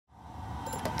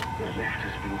The lift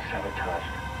has been sabotaged.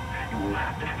 You will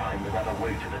have to find another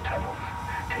way to the tunnels.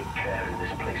 Take care in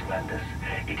this place, Landis.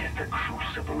 It is the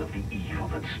crucible of the evil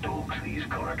that stalks these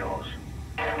corridors.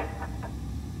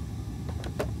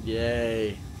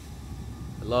 Yay.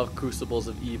 I love crucibles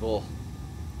of evil.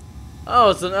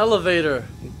 Oh, it's an elevator.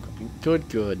 Good,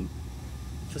 good.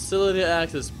 Facility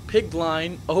access, pig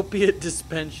line, opiate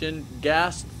dispensation,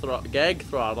 gag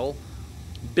throttle,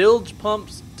 bilge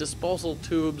pumps, disposal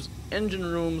tubes, engine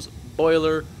rooms,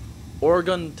 boiler,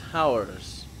 organ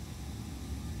towers.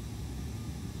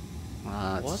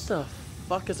 What the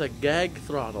fuck is a gag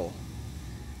throttle?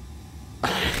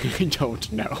 I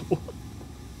don't know.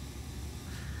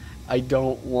 I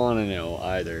don't want to know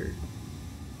either.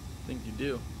 I think you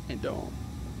do. I don't.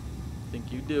 I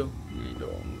think you do. I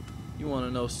don't. You want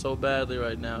to know so badly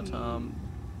right now, Tom.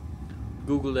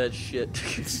 Google that shit.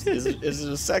 Is it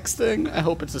a sex thing? I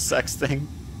hope it's a sex thing.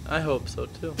 I hope so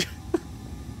too.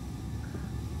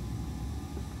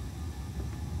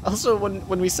 Also,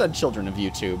 when we said children of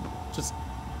YouTube, just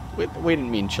we didn't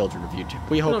mean children of YouTube.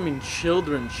 We hope. We don't mean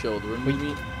children. We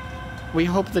mean we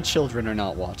hope the children are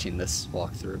not watching this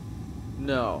walkthrough.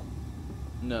 no,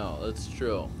 that's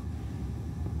true.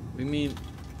 We mean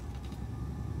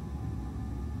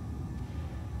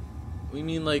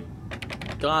like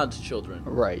God's children.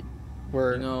 Right.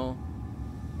 We're. You know,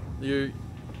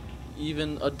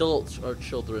 even adults are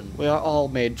children. We are all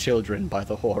made children by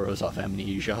the horrors of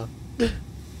amnesia.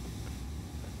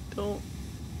 Don't.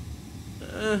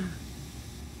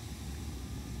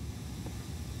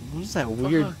 What is that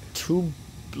weird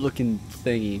tube-looking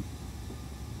thingy?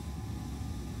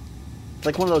 It's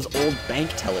like one of those old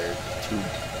bank teller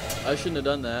tubes. I shouldn't have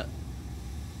done that.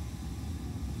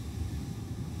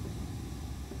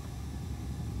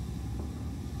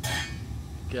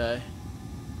 Okay.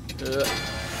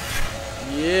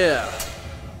 Yeah.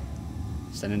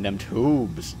 Sending them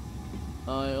tubes.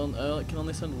 I can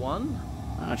only send one?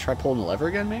 Try pulling the lever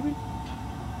again, maybe?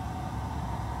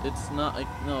 It's not like,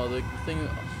 no, the thing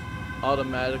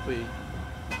automatically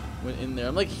went in there.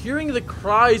 I'm like hearing the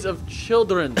cries of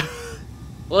children.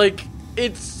 Like,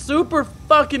 it's super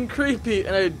fucking creepy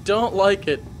and I don't like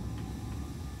it.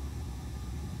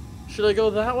 Should I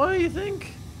go that way, you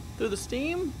think? Through the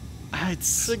steam?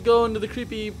 Should I go into the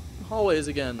creepy hallways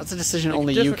again? That's a decision like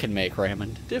only you can make,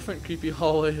 Raymond. Different creepy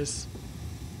hallways.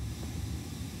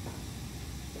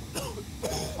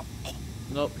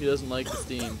 Nope, he doesn't like the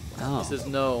steam. Oh. He says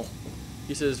no.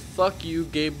 He says, fuck you,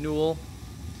 Gabe Newell.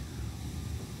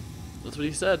 That's what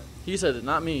he said. He said it,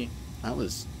 not me. That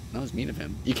was mean of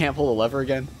him. You can't pull the lever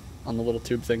again on the little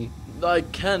tube thingy? I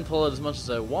can pull it as much as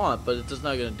I want, but it's just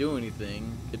not going to do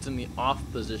anything. It's in the off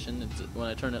position. When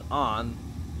I turn it on,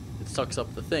 it sucks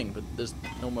up the thing, but there's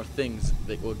no more things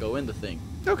that will go in the thing.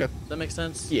 Okay. Does that make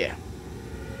sense? Yeah.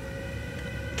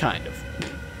 Kind of.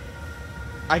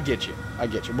 I get you.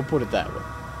 We'll put it that way.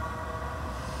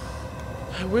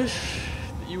 I wish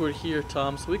that you were here,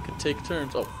 Tom, so we could take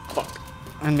turns. Oh, fuck.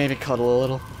 And maybe cuddle a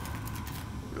little.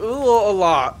 A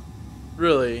lot.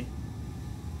 Really.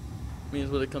 Means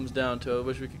what it comes down to. I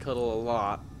wish we could cuddle a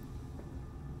lot.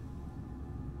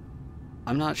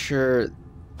 I'm not sure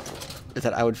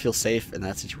that I would feel safe in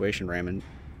that situation, Raymond,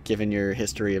 given your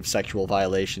history of sexual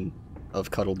violation of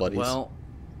cuddle buddies. Well,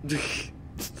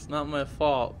 it's not my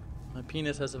fault. My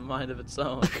penis has a mind of its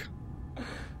own.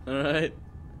 Alright?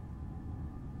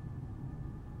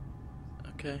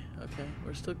 Okay.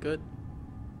 We're still good.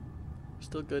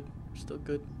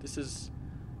 This is...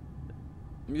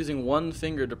 I'm using one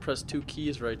finger to press two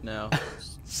keys right now.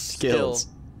 Skills.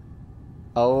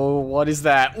 Oh, what is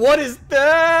that? What is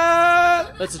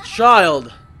that? That's a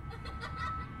child.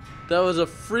 That was a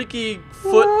freaky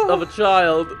foot of a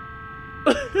child.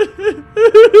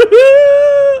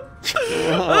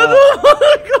 I don't want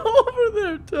to go over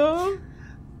there, Tom.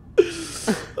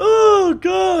 Oh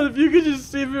God, if you could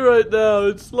just see me right now,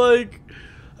 it's like,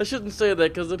 I shouldn't say that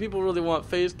because the people really want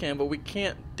face cam, but we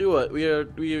can't do it. We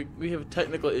have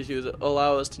technical issues that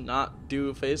allow us to not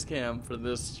do face cam for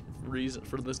this reason,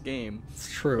 for this game.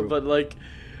 It's true. But like,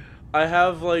 I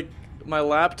have like my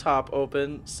laptop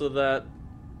open so that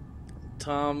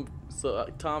Tom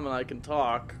and I can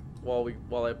talk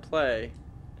while I play,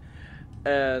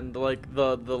 and like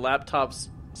the laptop's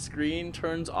screen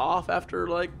turns off after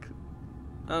like,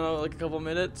 I don't know, like a couple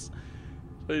minutes.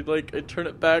 So I turn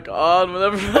it back on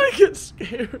whenever I get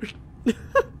scared.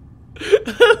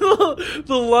 The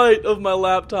light of my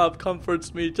laptop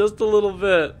comforts me just a little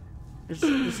bit.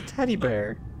 There's a teddy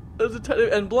bear. There's a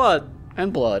teddy and blood.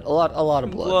 And blood. A lot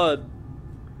of blood.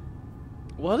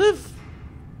 What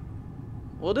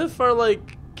What if our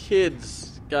like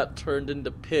kids got turned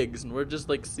into pigs, and we're just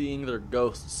like seeing their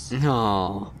ghosts.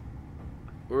 No.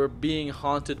 We're being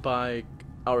haunted by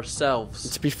ourselves.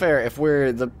 To be fair, if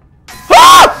we're the...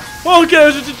 Ah! Okay,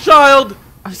 it's just a child!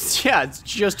 Yeah, it's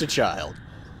just a child.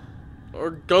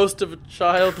 Or ghost of a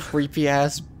child. Creepy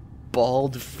ass,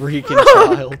 bald freaking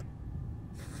child.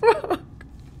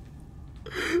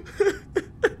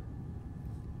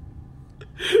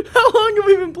 How long have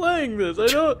we been playing this? I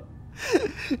don't...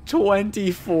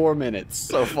 24 minutes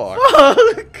so far.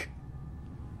 Fuck!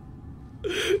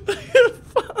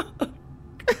 Fuck!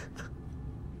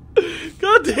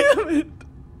 God damn it!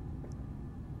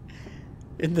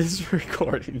 In this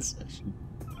recording session.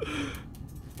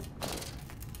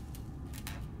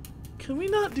 Can we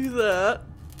not do that?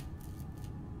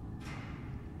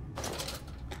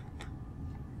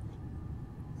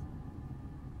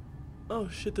 Oh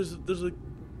shit, there's a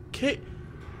cage.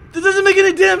 This doesn't make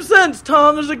any damn sense,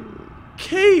 Tom. There's a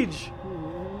cage.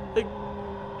 Like,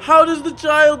 how does the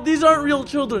child... These aren't real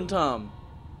children, Tom.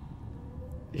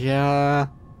 Yeah,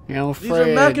 you know, These are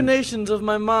machinations of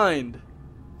my mind.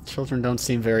 Children don't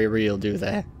seem very real, do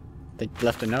they? They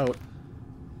left a note.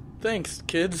 Thanks,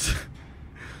 kids.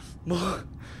 More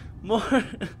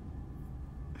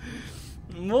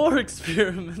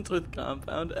experiments with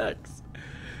Compound X.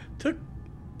 Took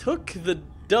the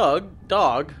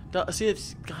dog. See,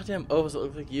 it's goddamn O's that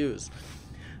look like U's.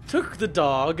 Took the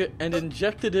dog and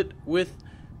injected it with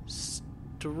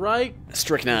strychnine.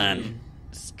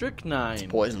 Strychnine. It's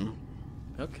poison.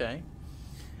 Okay.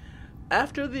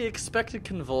 After the expected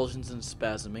convulsions and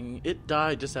spasming, it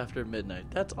died just after midnight.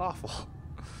 That's awful.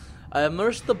 I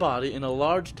immersed the body in a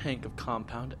large tank of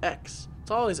Compound X.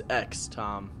 It's always X,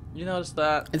 Tom. You notice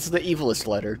that? It's the evilest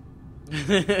letter.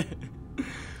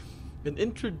 And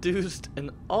introduced an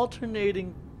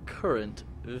alternating current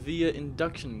via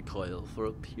induction coil for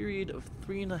a period of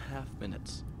 3.5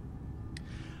 minutes.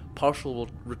 Partial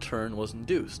return was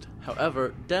induced.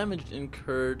 However, damage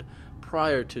incurred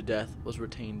prior to death was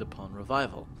retained upon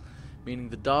revival, meaning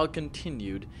the dog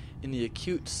continued in the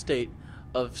acute state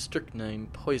of strychnine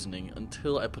poisoning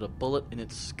until I put a bullet in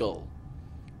its skull.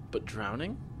 But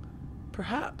drowning?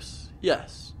 Perhaps,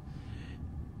 yes.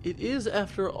 It is,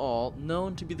 after all,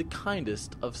 known to be the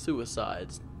kindest of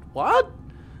suicides. What?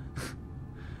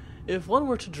 If one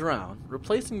were to drown,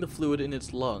 replacing the fluid in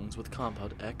its lungs with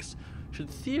Compound X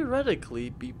should theoretically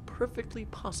be perfectly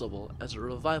possible as a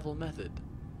revival method.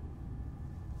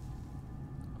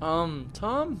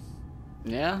 Tom?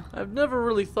 Yeah? I've never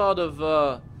really thought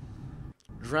of,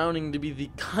 drowning to be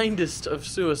the kindest of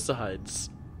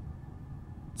suicides.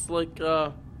 It's like,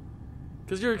 'cause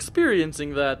you're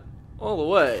experiencing that all the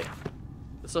way.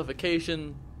 The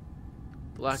suffocation,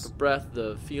 the lack of breath,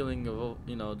 the feeling of,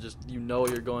 just you're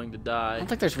going to die. I don't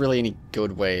think there's really any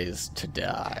good ways to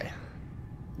die.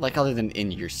 Like, other than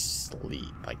in your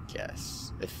sleep, I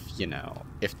guess.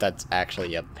 If that's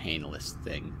actually a painless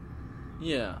thing.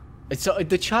 Yeah. So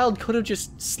the child could have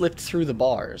just slipped through the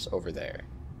bars over there.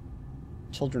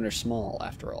 Children are small,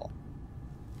 after all.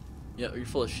 Yeah, you're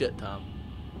full of shit, Tom.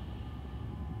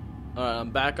 Alright,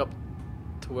 I'm back up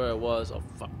to where I was. Oh,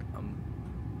 fuck.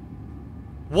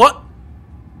 What?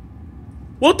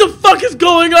 What the fuck is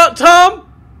going on,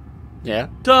 Tom? Yeah?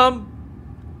 Tom,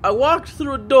 I walked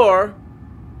through a door,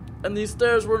 and these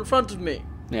stairs were in front of me.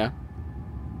 Yeah?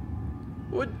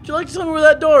 Would you like to tell me where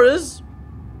that door is?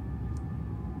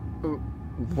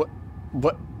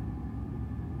 What?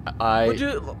 I...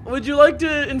 Would you like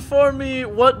to inform me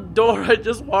what door I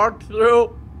just walked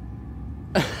through?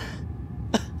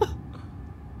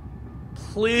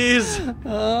 Please.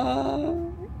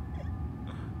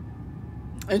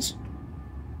 It's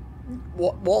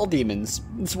wall demons.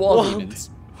 It's wall demons.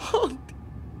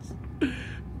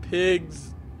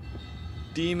 Pigs,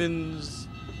 demons,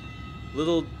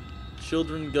 little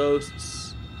children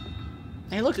ghosts.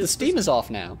 Hey, look, the steam is off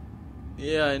now.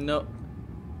 Yeah, I know.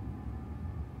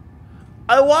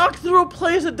 I walked through a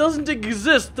place that doesn't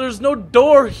exist. There's no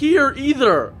door here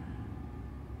either.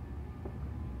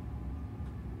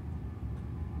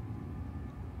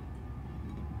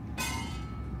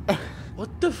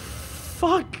 What the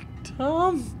fuck,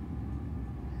 Tom?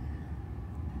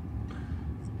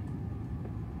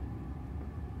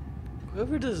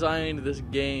 Whoever designed this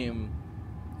game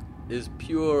is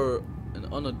pure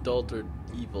and unadulterated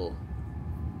evil.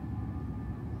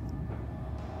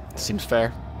 Seems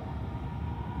fair.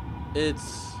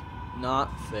 It's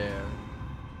not fair.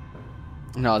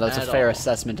 No, that's a At fair all.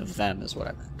 assessment of them, is what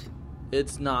I meant.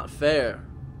 It's not fair.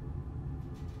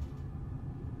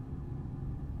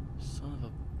 Son of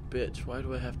a bitch, why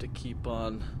do I have to keep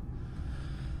on?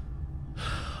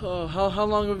 Oh, how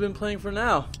long have we been playing for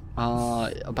now?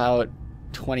 About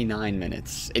 29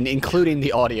 minutes, including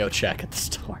the audio check at the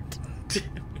start.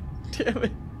 Damn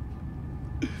it.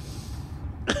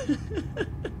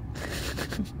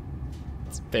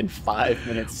 It's been 5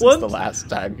 minutes since the last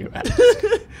time you asked.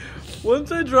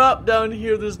 Once I drop down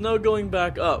here, there's no going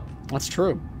back up. That's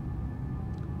true.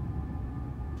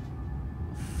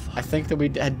 I think that we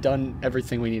had done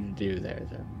everything we needed to do there,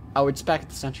 though. Oh, it's back at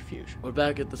the centrifuge. We're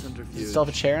back at the centrifuge. Does it still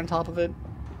have a chair on top of it?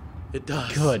 It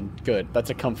does. Good. That's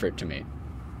a comfort to me.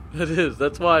 It is.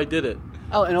 That's why I did it.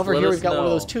 Oh, and over here we've got one of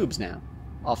know. those tubes now.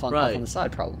 Off on the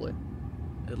side, probably.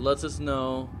 It lets us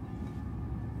know.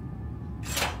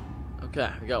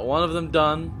 Okay, we got one of them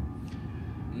done.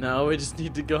 Now we just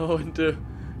need to go into...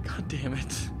 God damn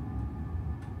it.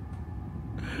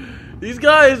 These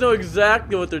guys know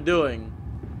exactly what they're doing.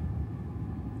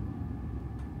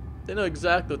 They know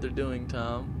exactly what they're doing,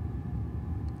 Tom.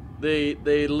 They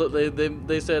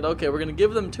said, okay, we're gonna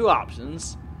give them two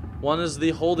options. One is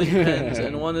the holding pens,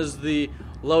 and one is the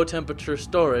low temperature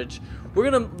storage. They're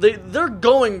going to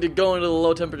go into the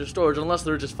low temperature storage unless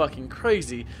they're just fucking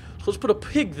crazy. So let's put a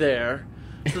pig there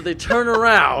so that they turn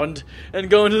around and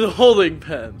go into the holding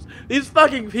pens. These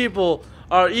fucking people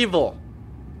are evil.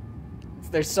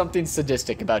 There's something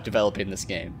sadistic about developing this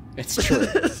game. It's true.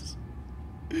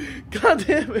 God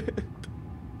damn it.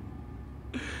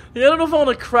 Yeah, I don't know if I want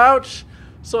to crouch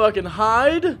so I can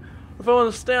hide, or if I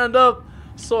want to stand up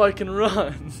so I can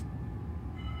run.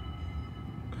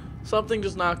 Something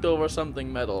just knocked over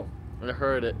something metal. I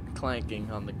heard it clanking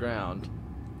on the ground.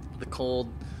 The cold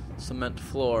cement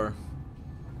floor.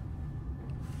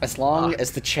 As long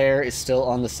as the chair is still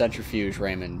on the centrifuge,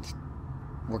 Raymond,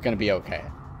 we're gonna be okay.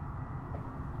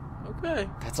 Okay.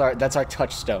 That's our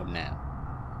touchstone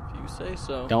now. If you say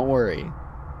so. Don't worry.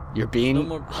 You're being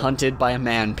hunted by a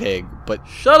man pig, but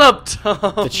shut up,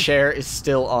 Tom. The chair is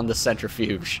still on the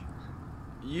centrifuge.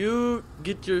 You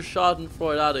get your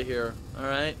schadenfreude out of here,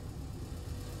 alright?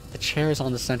 The chair is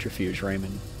on the centrifuge,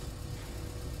 Raymond.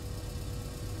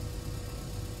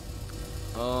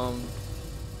 I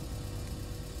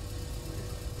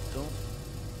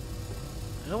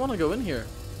don't want to go in here.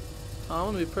 I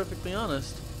want to be perfectly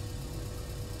honest.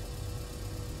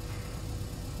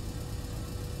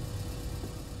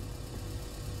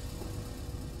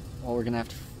 Well, we're gonna have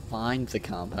to find the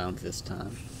compound this time.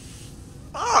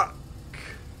 Fuck!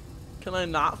 Can I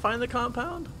not find the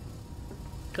compound?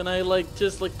 Can I,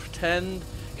 just pretend?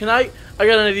 I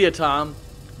got an idea, Tom.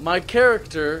 My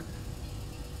character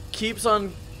keeps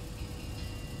on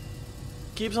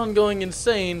going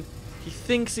insane. He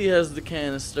thinks he has the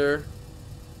canister,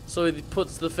 so he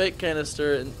puts the fake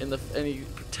canister and he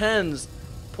pretends to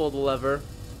pull the lever,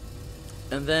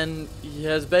 and then he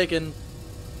has bacon,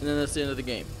 and then that's the end of the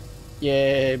game.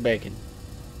 Yay, bacon.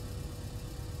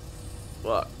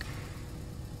 Fuck.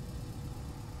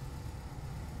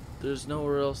 There's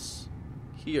nowhere else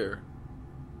here.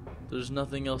 There's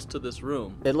nothing else to this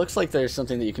room. It looks like there's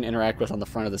something that you can interact with on the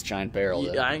front of this giant barrel.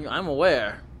 Yeah, I'm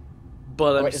aware.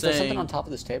 But I'm saying... Is there something on top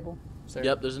of this table?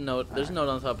 Yep, there's a note. There's a note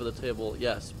on top of the table,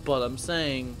 yes. But I'm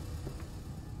saying...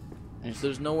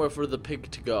 there's nowhere for the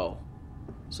pig to go.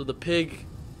 So the pig...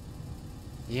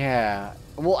 Yeah.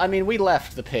 Well, I mean, we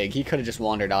left the pig. He could have just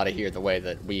wandered out of here the way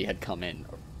that we had come in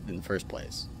the first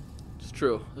place. It's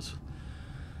true.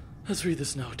 Let's read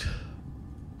this note.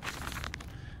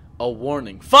 A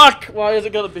warning. Fuck! Why is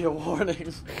it gonna be a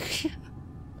warning?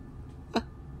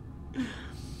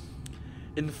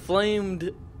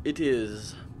 Inflamed it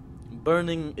is.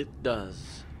 Burning it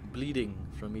does. Bleeding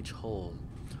from each hole.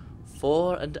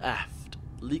 Fore and aft.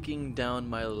 Leaking down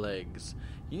my legs.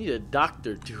 You need a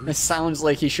doctor, dude. It sounds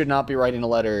like he should not be writing a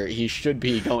letter. He should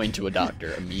be going to a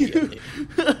doctor immediately.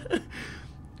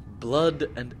 Blood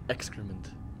and excrement.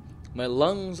 My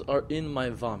lungs are in my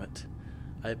vomit.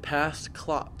 I passed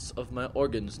clots of my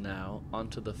organs now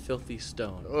onto the filthy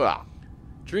stone. Ugh.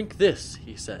 Drink this,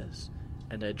 he says,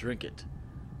 and I drink it.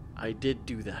 I did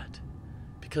do that.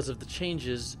 Because of the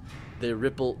changes, they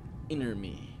ripple inner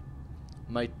me.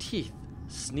 My teeth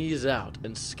sneeze out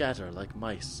and scatter like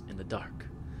mice in the dark.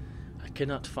 I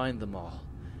cannot find them all.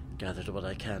 Gathered what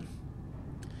I can.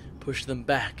 Push them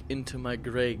back into my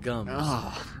gray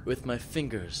gums with my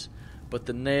fingers, but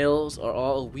the nails are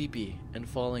all weepy and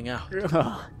falling out.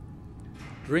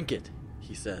 Drink it,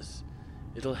 he says.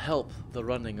 It'll help the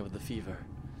running of the fever.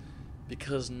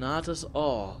 Because not us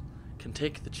all can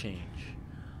take the change.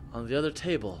 On the other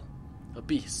table, a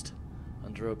beast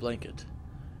under a blanket.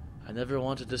 I never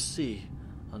wanted to see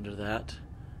under that,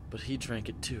 but he drank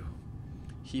it too.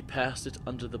 He passed it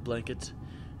under the blanket,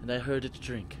 and I heard it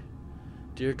drink.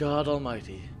 Dear God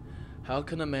Almighty, how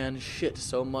can a man shit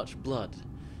so much blood?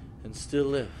 and still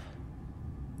live.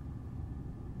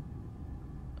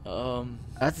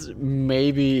 That's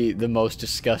maybe the most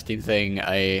disgusting thing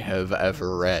I have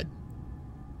ever read.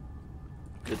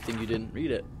 Good thing you didn't read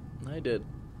it. I did.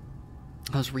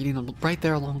 I was reading them right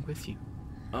there along with you.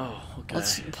 Oh, okay.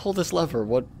 Let's pull this lever.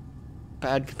 What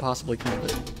bad could possibly come of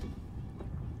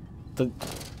it?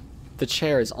 The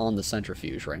chair is on the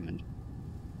centrifuge, Raymond.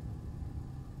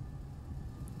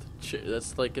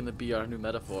 That's like in the Be Our New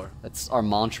Metaphor. That's our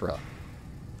mantra.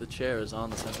 The chair is on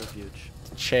the centrifuge.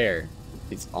 The chair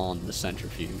is on the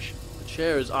centrifuge. The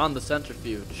chair is on the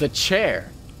centrifuge. The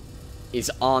chair is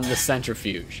on the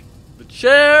centrifuge. The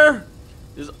chair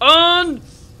is on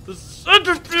the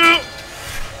centrifuge!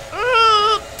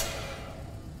 Ah!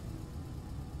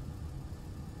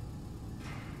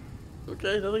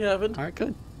 Okay, nothing happened. Alright,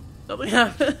 good. Nothing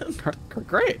happened.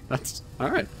 Great. That's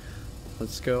alright.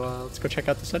 Let's go check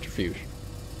out the centrifuge.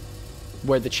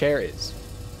 Where the chair is.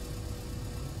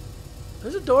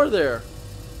 There's a door there.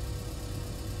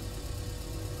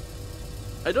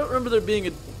 I don't remember there being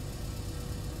a...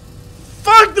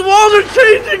 Fuck! The walls are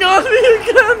changing on me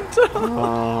again, Tom!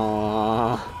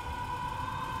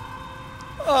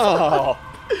 Oh.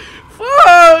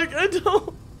 Fuck! I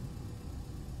don't...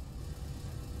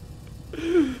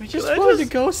 We just wanted to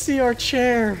go see our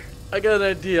chair. I got an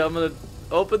idea. I'm gonna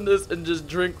open this and just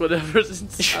drink whatever's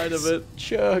inside of it.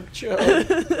 Chug.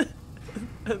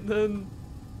 And then...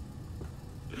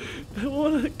 I don't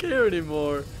want to care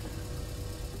anymore.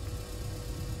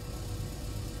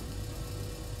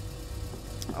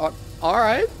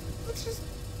 Alright. Let's just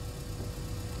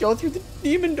go through the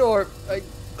demon door, I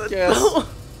guess. I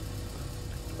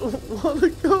don't want to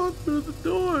go through the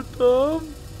door,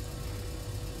 Tom.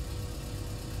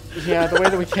 Yeah, the way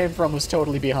that we came from was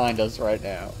totally behind us right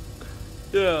now.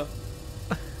 Yeah.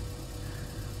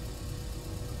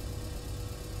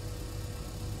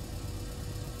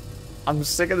 I'm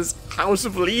sick of this House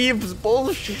of Leaves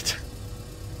bullshit.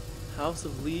 House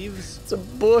of Leaves? It's a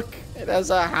book. It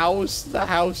has a house. The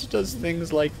house does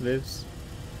things like this.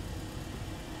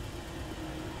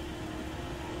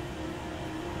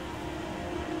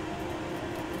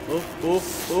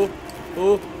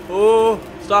 Oh.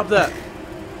 Stop that.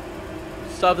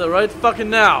 Stop that right fucking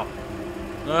now.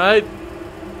 Alright?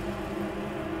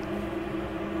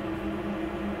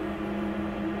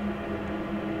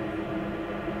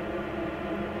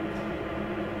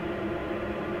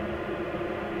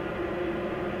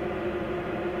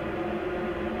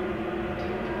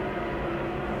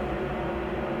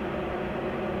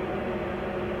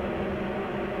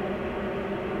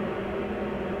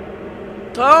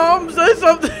 Tom, say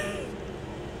something!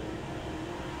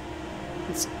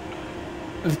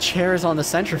 The chair is on the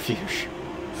centrifuge.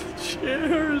 The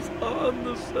chair is on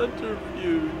the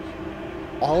centrifuge.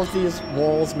 All of these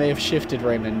walls may have shifted,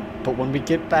 Raymond, but when we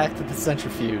get back to the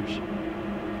centrifuge...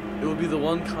 It will be the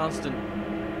one constant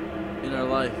in our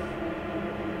life.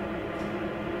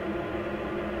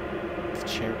 The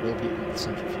chair will be on the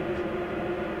centrifuge.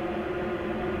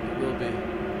 It will be.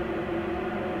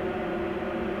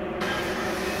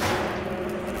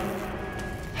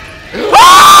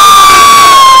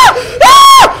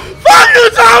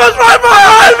 It's right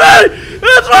behind me!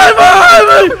 It's right behind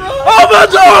me! Open the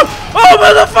door!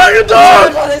 Open the fucking door!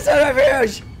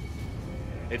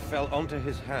 It fell onto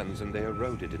his hands and they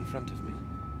eroded in front of me.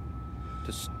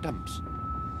 To stumps.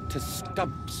 To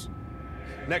stumps.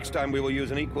 Next time we will use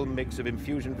an equal mix of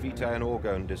infusion vitae and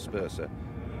orgone disperser.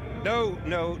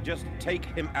 No, just take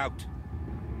him out.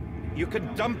 You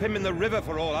can dump him in the river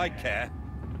for all I care.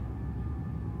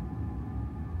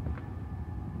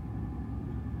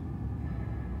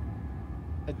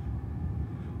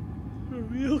 Are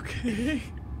we okay?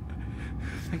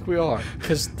 I think we are.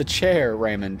 Because the chair,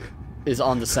 Raymond, is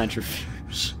on the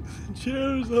centrifuge. The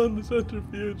chair is on the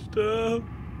centrifuge, Tom.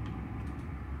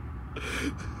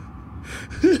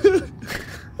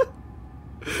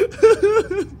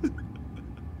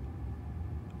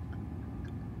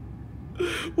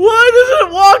 Why does it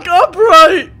walk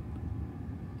upright?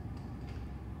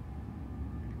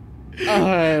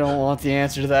 I don't want the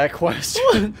answer to that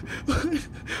question.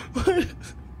 What?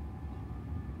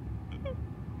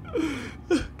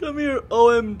 Come here,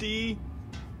 OMD.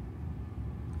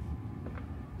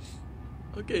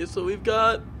 Okay, so we've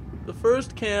got the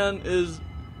first can is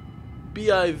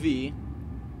BIV.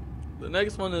 The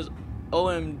next one is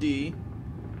OMD.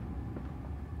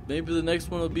 Maybe the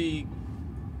next one will be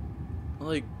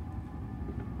like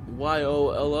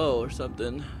YOLO or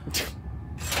something.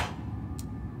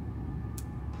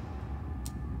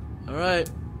 Alright.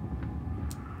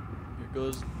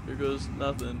 Here goes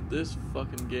nothing. This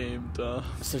fucking game, Tom.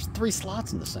 So there's 3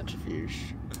 slots in the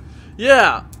centrifuge.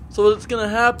 Yeah. So what's gonna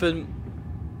happen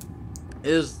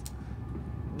is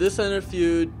this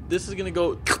centrifuge. This is gonna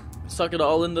go suck it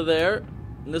all into there,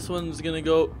 and this one's gonna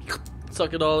go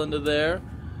suck it all into there,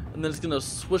 and then it's gonna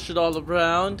swish it all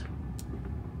around,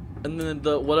 and then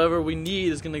the whatever we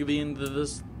need is gonna be into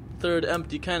this third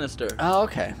empty canister. Oh,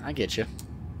 okay. I get you.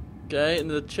 Okay, and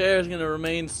the chair is gonna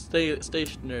remain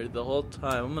stationary the whole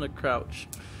time. I'm gonna crouch.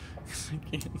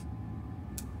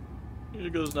 Here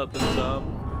goes nothing,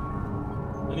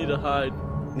 Tom. I need to hide.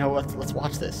 No, let's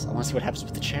watch this. I want to see what happens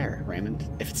with the chair, Raymond.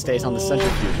 If it stays on the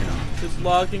centrifuge or not. It's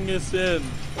locking us in.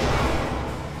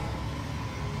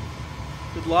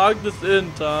 It locked us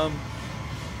in, Tom.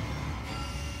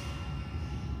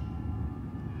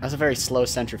 That's a very slow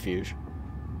centrifuge.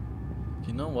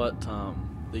 You know what,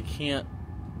 Tom? They can't...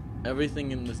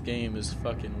 Everything in this game is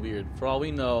fucking weird. For all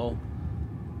we know,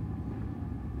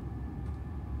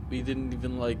 we didn't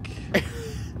even, like...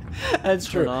 That's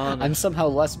true. on. I'm somehow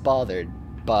less bothered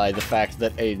by the fact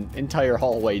that an entire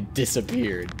hallway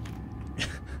disappeared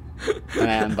than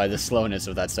I am by the slowness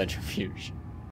of that centrifuge.